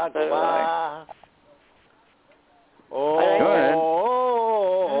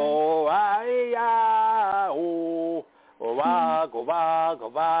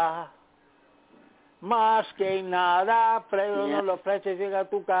that. Más que nada, pero no lo ofreces, llega a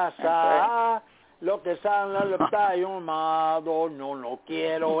tu casa. Lo que sana lo está llamado, no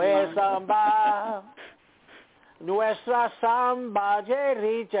quiero es samba. Nuestra samba,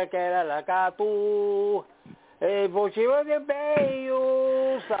 Jerry, que era la catu. E vocevo de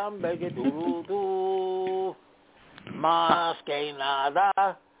bello, samba que tu. Más que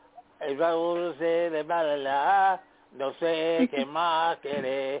nada, el valor de bala, no sé qué más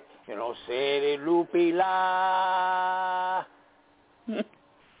querer, yo no sé de lupila.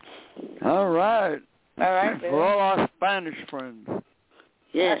 All right. For all our Spanish friends.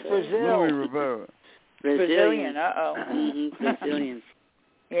 Yes. That's Brazil. Louis Rivera. Brazilian, uh-oh. Brazilians.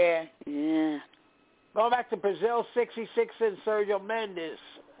 Yeah. Go back to Brazil, 66 and Sergio Mendes.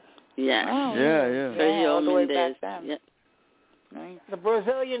 Yes. Oh, Yeah. Sergio all the way Mendes. back then. Yep. Nice. The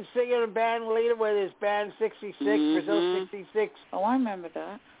Brazilian singer and band leader with his band 66, Brazil 66. Oh, I remember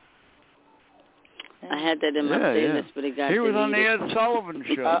that. I had that in my playlist, but it got He was on the deleted. Ed Sullivan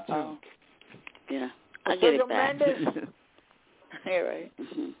Show, Uh-oh. Yeah. I'll get it back. Mendes. Yeah, right.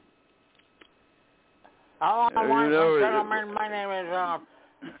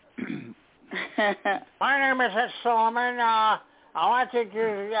 My name is Ed Sullivan. I want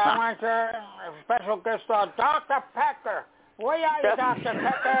a special guest star, Dr. Pecker. Where are you, Dr.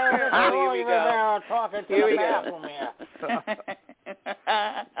 Pecker? Here we go. Talking to the bathroom here.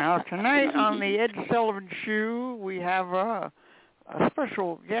 Now, tonight on the Ed Sullivan Show, we have a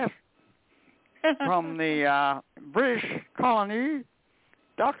special guest from the British colony,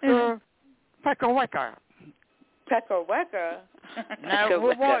 Dr. Pecker-wecker. Pecker-wecker. Now,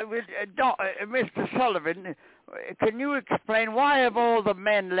 Mr. Sullivan, can you explain why have all the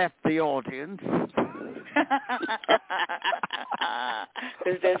men left the audience?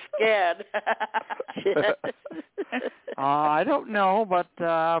 Because they're scared. I don't know, but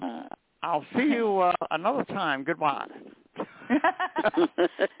I'll see you another time. Goodbye.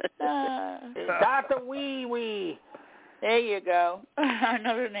 Dr. Wee Wee. There you go.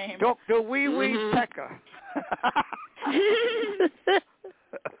 Another name. Dr. Wee Wee Pecker.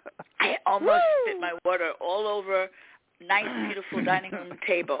 I almost spit my water all over nice, beautiful dining room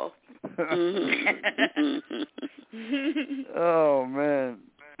table. Oh, man.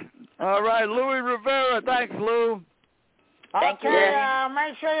 All right, Louis Rivera. Thanks, Lou. Thank you. Okay,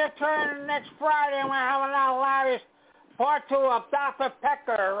 make sure you tune in next Friday when we have another Larry's part 2 of Dr.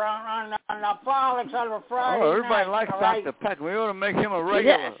 Pecker on the Follies on a Friday Oh, everybody night, likes right? Dr. Pecker. We ought to make him a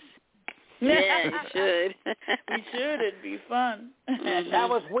regular. Yes. Yeah, you should. We should. It'd be fun. That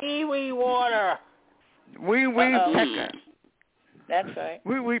was Wee Wee Water. Wee Wee Pecker. That's right.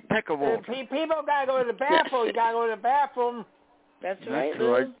 Wee Wee Pecker water. People got to go to the bathroom. You got to go to the bathroom. That's right,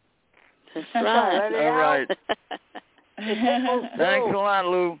 Lou. Lou. That's right. All right. Thanks a lot,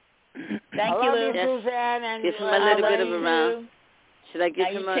 Lou. Thank you, Lou. Suzanne. And give him a little bit of a round. Should I give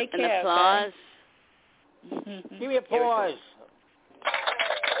him an applause? Okay? Give me a pause.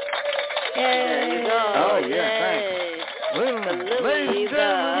 Yay. There you go. Oh, yeah, thanks. Ladies and gentlemen, Louis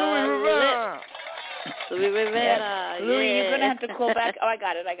Rivera. Louis Rivera. Louis, you're going to have to call back. Oh, I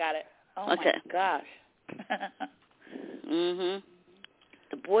got it. Oh, okay. My gosh.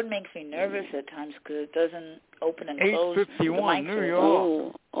 The board makes me nervous at times because it doesn't open and close. 851, New York.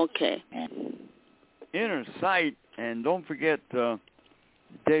 Oh, okay. Yeah. Innersight. And don't forget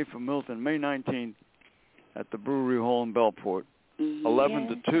Day for Milton, May 19th at the Brewery Hall in Bellport. 11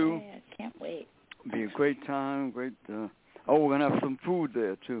 to 2. Yeah, I can't wait. Be a great time. We're going to have some food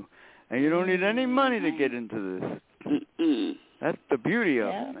there, too. And you don't need any money to get into this. That's the beauty of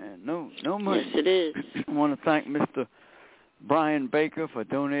it, man. No money. Yes, it is. I want to thank Mr. Brian Baker for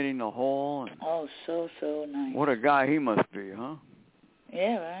donating the hall. And oh, so nice. what a guy he must be, huh?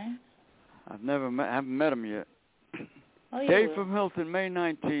 Yeah, right? Haven't met him yet. Oh, Dave from Hilton, May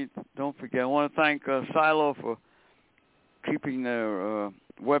 19th. Don't forget. I want to thank Silo for keeping their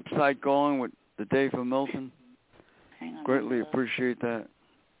website going with the Day for Milton. Hang on. Greatly appreciate that.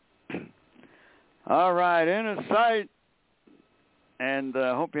 All right, Innersight. And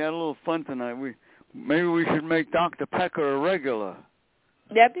I hope you had a little fun tonight. Maybe we should make Dr. Pecker a regular.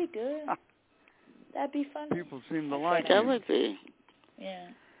 That'd be good. That'd be fun. People seem to like it. That would be. Yeah.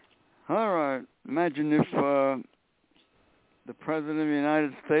 All right. Imagine if the President of the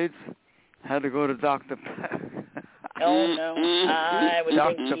United States had to go to Dr. Pecker. Oh, no. I would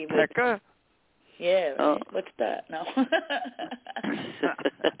think he Dr. Pecker? would. Yeah, right. Oh. What's that? No.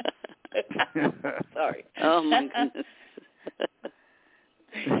 Sorry. Oh, my goodness.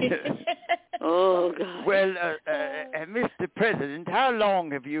 Oh, God. Well, Mr. President, how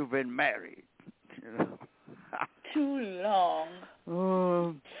long have you been married? Too long.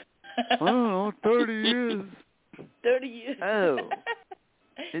 I don't know, 30 years. 30 years. Oh.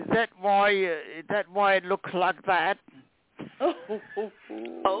 Is that why it looks like that? Oh.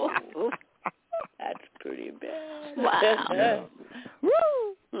 That's pretty bad. Wow. Woo!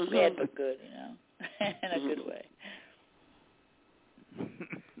 Bad but good, in a good way.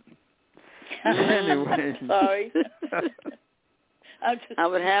 Anyway. Sorry. I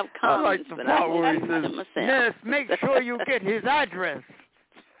would have comments, I like the part where he says, "Nurse, make sure you get his address."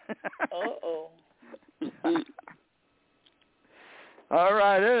 Uh-oh. All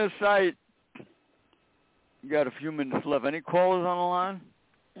right, Innersight. You got a few minutes left. Any callers on the line?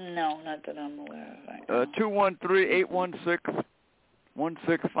 No, not that I'm aware of right now.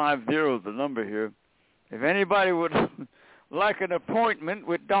 213-816-1650 is the number here. If anybody would like an appointment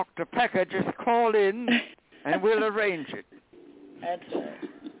with Dr. Pecker, just call in and we'll arrange it. That's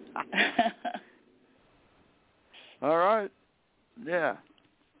right. All right. Yeah.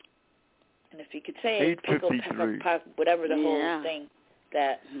 And if you could say pickle, pecker, whatever the whole thing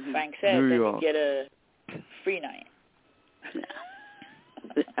that Frank said, then you get a free night.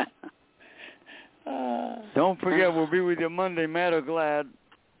 Don't forget, we'll be with you Monday, mad or glad.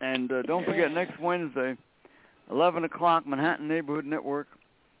 And don't forget, next Wednesday, 11 o'clock, Manhattan Neighborhood Network,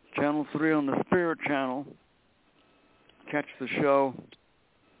 Channel 3 on the Spirit Channel. Catch the show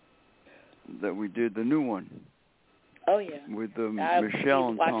that we did, the new one. Oh, yeah. With Michelle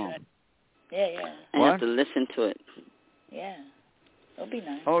and Tom. It. Yeah. I have to listen to it. Yeah. It'll be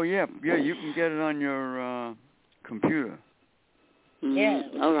nice. Oh, yeah. Yeah, you can get it on your computer. Yeah.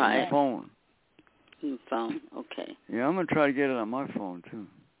 All right. Phone. Phone, okay. Yeah, I'm going to try to get it on my phone, too.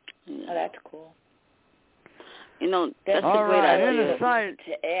 Yeah. Oh, that's cool. You know, that's all a great right, idea. Innersight.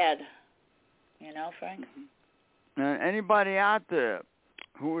 To add, Frank? Anybody out there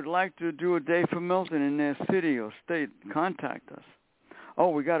who would like to do a Day for Milton in their city or state, contact us. Oh,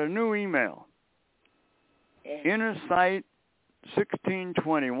 we got a new email. Yeah. Innersight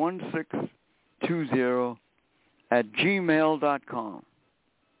 1620 @gmail.com.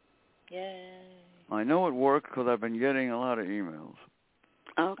 Yay. I know it worked because I've been getting a lot of emails.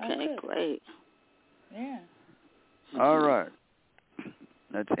 Okay, great. Yeah. All right.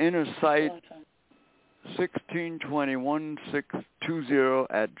 That's Innersight Awesome. 1620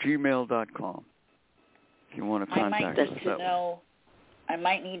 @gmail.com. If you want to contact us. I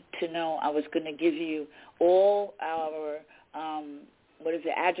might need to know. I was going to give you all our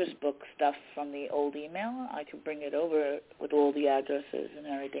address book stuff from the old email. I could bring it over with all the addresses and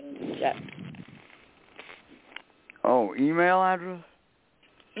everything. Oh, email address?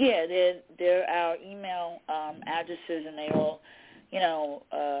 Yeah, they're our email addresses, and they all,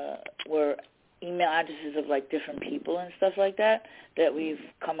 were email addresses of like different people and stuff like that we've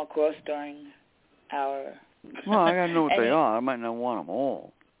come across during our. Well, I gotta know what they are. I might not want them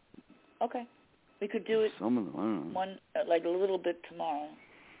all. Okay, we could do it. Some of them, I don't know. One like a little bit tomorrow.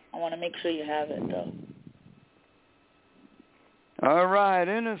 I want to make sure you have it though. All right,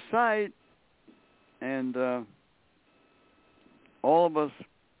 Innersight, and all of us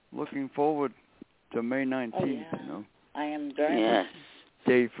looking forward to May 19th. Oh, yeah. You know. I am very Yes.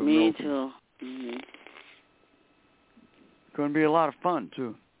 Day for Me Milton. too. Mm-hmm. It's going to be a lot of fun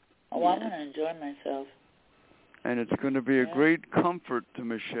too. Oh, I'm going to enjoy myself. And it's going to be a great comfort to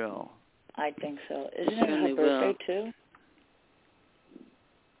Michelle. I think so. Isn't it her birthday too?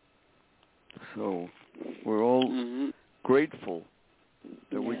 So we're all grateful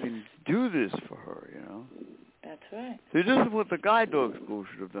that we can do this for her, That's right. See, this is what the guide dog school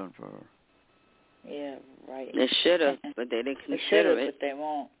should have done for her. Yeah, right. They should have, but they didn't consider it. But they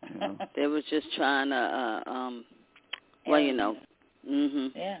won't. They was just trying to,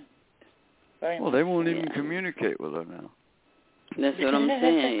 Yeah. Very well, they won't even communicate with her now. That's what I'm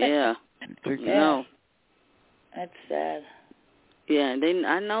saying. Yeah. No. That's sad. Yeah,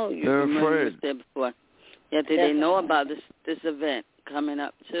 I know you. They're afraid. You said before. Yeah, they know about this event coming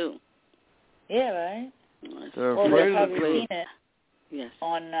up too. Yeah, right. They're well, afraid they've of probably seen it. Yes.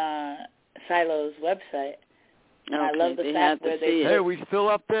 On Silo's website. Okay, I love the fact where they. Hey, we still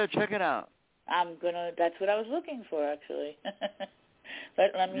up there? Check it out. That's what I was looking for, actually.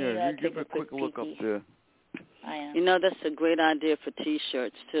 But let me you take give a quick look up there. I am. You know, that's a great idea for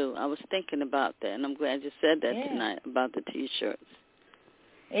T-shirts too. I was thinking about that, and I'm glad you said that tonight about the T-shirts.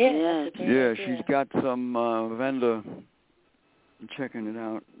 Yeah. Yeah, she's got some vendor. I'm checking it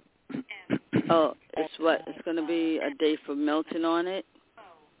out. Oh, it's going to be a day for Milton on it?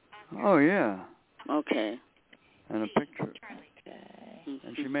 Oh, yeah. Okay. And a picture. Okay.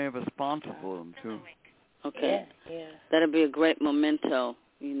 And she may have a sponsor for them, too. Okay. Yeah. That'll be a great memento,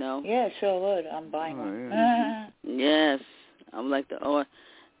 Yeah, sure would. I'm buying one. Yeah. Yes. I would like to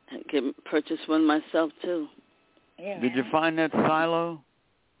purchase one myself, too. Yeah. Did you find that silo?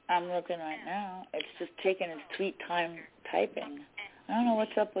 I'm looking right now. It's just taking its sweet time typing. I don't know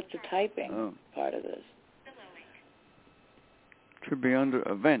what's up with the typing part of this. Should be under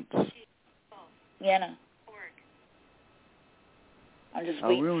events. Yeah, no. I'm just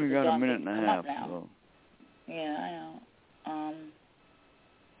waiting. We only got a minute and a half. So. Yeah, I know.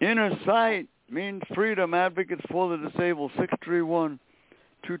 Innersight means freedom. Advocates for the disabled.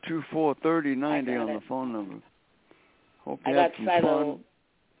 631-224-3090 on the phone number. Hope you had some fun.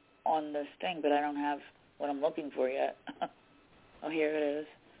 On this thing, but I don't have what I'm looking for yet. Oh, here it is.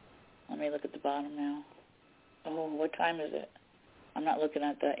 Let me look at the bottom now. Oh, what time is it? I'm not looking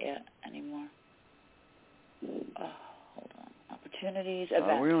at that yet anymore. Oh, hold on. Opportunities,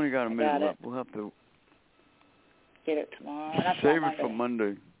 events. We only got a minute left. We'll have to get it tomorrow. Save it for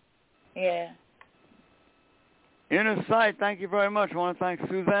Monday. Yeah. Innersight, thank you very much. I want to thank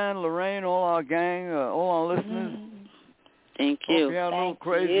Suzanne, Lorraine, all our gang, all our listeners. Thank you. Hope you had a little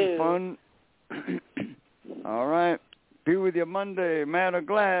crazy fun. All right. Be with you Monday, mad or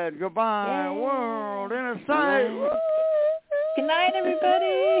glad. Goodbye, world. Innersight. Good night,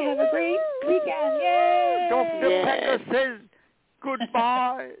 everybody. Have a great weekend. Yay. Dr. Pecker says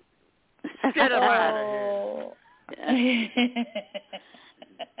goodbye. Get him out of here.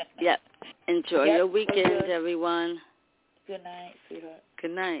 Yep. Enjoy your weekend, everyone. Good night, sweetheart.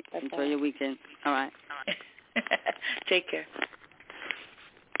 Good night. Bye-bye. Enjoy your weekend. All right. Take care.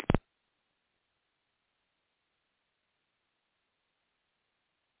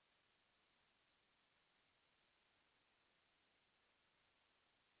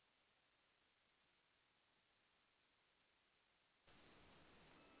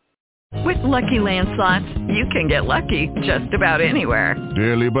 With Lucky Land Slots, you can get lucky just about anywhere.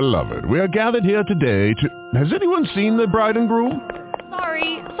 Dearly beloved, we are gathered here today to... Has anyone seen the bride and groom?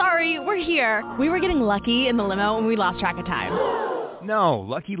 Sorry, we're here. We were getting lucky in the limo and we lost track of time. No,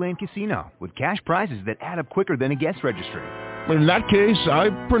 Lucky Land Casino, with cash prizes that add up quicker than a guest registry. In that case, I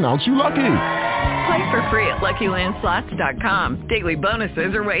pronounce you lucky. Play for free at LuckyLandSlots.com. Daily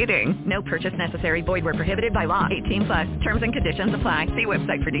bonuses are waiting. No purchase necessary. Void where prohibited by law. 18+. Terms and conditions apply. See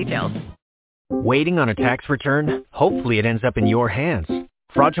website for details. Waiting on a tax return? Hopefully it ends up in your hands.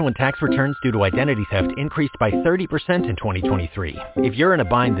 Fraudulent tax returns due to identity theft increased by 30% in 2023. If you're in a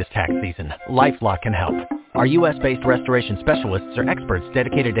bind this tax season, LifeLock can help. Our U.S.-based restoration specialists are experts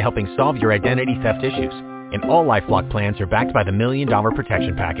dedicated to helping solve your identity theft issues. And all LifeLock plans are backed by the $1 Million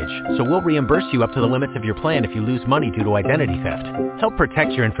Protection Package. So we'll reimburse you up to the limits of your plan if you lose money due to identity theft. Help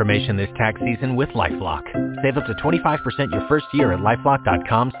protect your information this tax season with LifeLock. Save up to 25% your first year at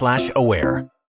LifeLock.com/aware.